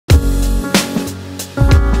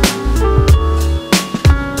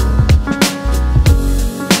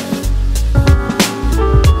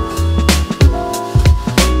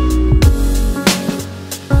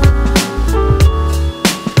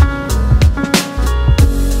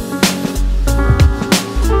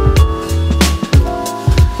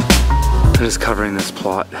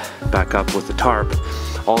plot back up with the tarp.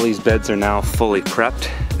 All these beds are now fully prepped.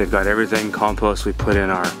 They've got everything, compost, we put in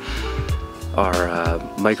our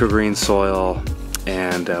microgreen soil,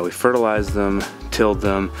 and we fertilized them, tilled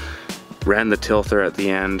them, ran the tilther at the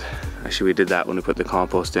end. Actually, we did that when we put the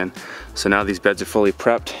compost in. So now these beds are fully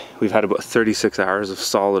prepped. We've had about 36 hours of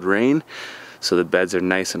solid rain, so the beds are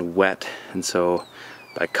nice and wet. And so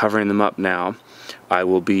by covering them up now, I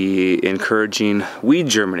will be encouraging weed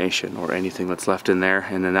germination or anything that's left in there,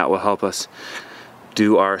 and then that will help us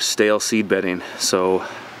do our stale seed bedding. So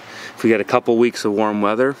if we get a couple weeks of warm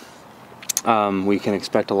weather, we can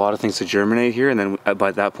expect a lot of things to germinate here, and then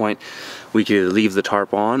by that point we could either leave the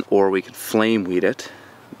tarp on or we could flame weed it,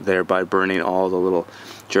 thereby burning all the little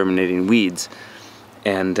germinating weeds.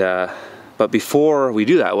 And but before we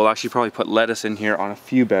do that, we'll actually probably put lettuce in here on a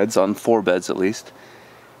few beds, on 4 beds at least,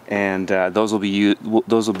 and those will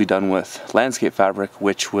be done with landscape fabric,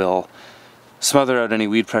 which will smother out any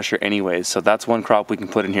weed pressure anyways. So that's one crop we can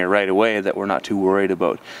put in here right away that we're not too worried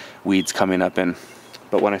about weeds coming up in.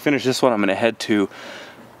 But when I finish this one, I'm going to head to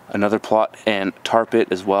another plot and tarp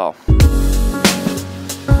it as well.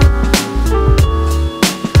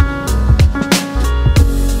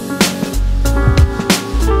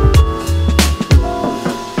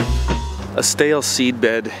 A stale seed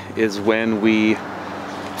bed is when we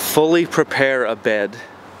fully prepare a bed,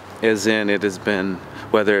 as in it has been,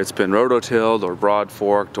 whether it's been rototilled or broad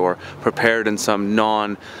forked or prepared in some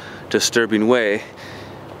non-disturbing way,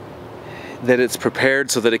 that it's prepared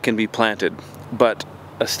so that it can be planted. But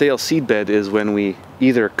a stale seed bed is when we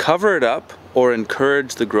either cover it up or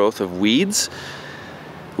encourage the growth of weeds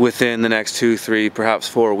within the next 2, 3, perhaps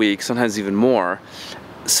 4 weeks, sometimes even more,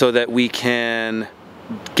 so that we can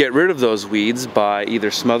get rid of those weeds by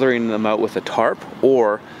either smothering them out with a tarp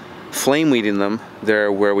or flame weeding them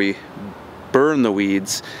there, where we burn the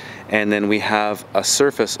weeds, and then we have a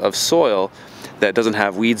surface of soil that doesn't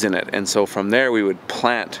have weeds in it. And so from there we would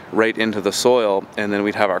plant right into the soil, and then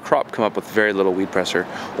we'd have our crop come up with very little weed pressure,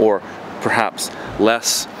 or perhaps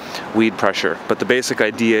less weed pressure. But the basic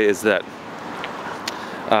idea is that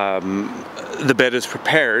the bed is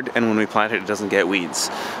prepared, and when we plant it, it doesn't get weeds.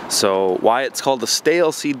 So why it's called a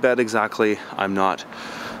stale seed bed exactly, I'm not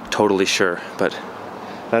totally sure, but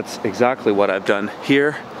that's exactly what I've done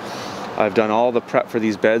here. I've done all the prep for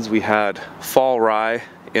these beds. We had fall rye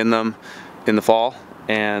in them in the fall,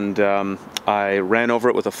 and I ran over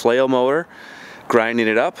it with a flail mower, grinding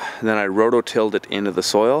it up, and then I rototilled it into the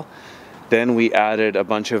soil. Then we added a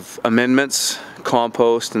bunch of amendments,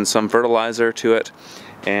 compost and some fertilizer to it,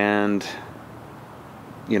 and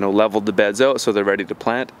leveled the beds out so they're ready to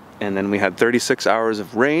plant. And then we had 36 hours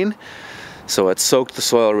of rain, so it soaked the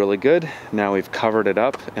soil really good. Now we've covered it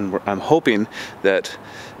up, and I'm hoping that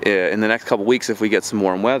in the next couple weeks, if we get some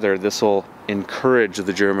warm weather, this will encourage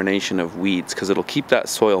the germination of weeds, because it'll keep that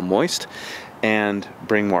soil moist and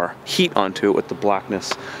bring more heat onto it with the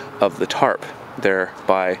blackness of the tarp,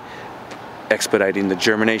 thereby expediting the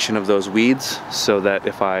germination of those weeds, so that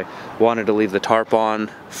if I wanted to leave the tarp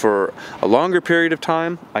on for a longer period of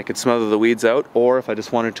time, I could smother the weeds out, or if I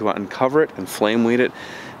just wanted to uncover it and flame weed it,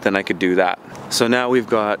 then I could do that. So now we've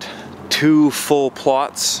got 2 full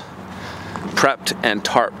plots prepped and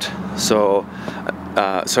tarped. So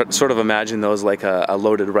sort of imagine those like a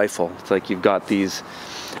loaded rifle. It's like you've got these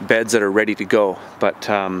beds that are ready to go, but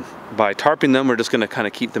by tarping them, we're just going to kind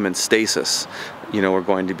of keep them in stasis. We're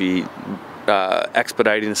going to be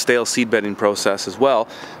expediting the stale seed bedding process as well,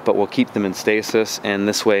 but we'll keep them in stasis, and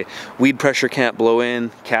this way weed pressure can't blow in,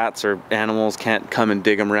 cats or animals can't come and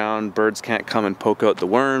dig them around, birds can't come and poke out the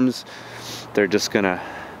worms. They're just gonna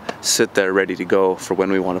sit there ready to go for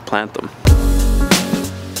when we want to plant them.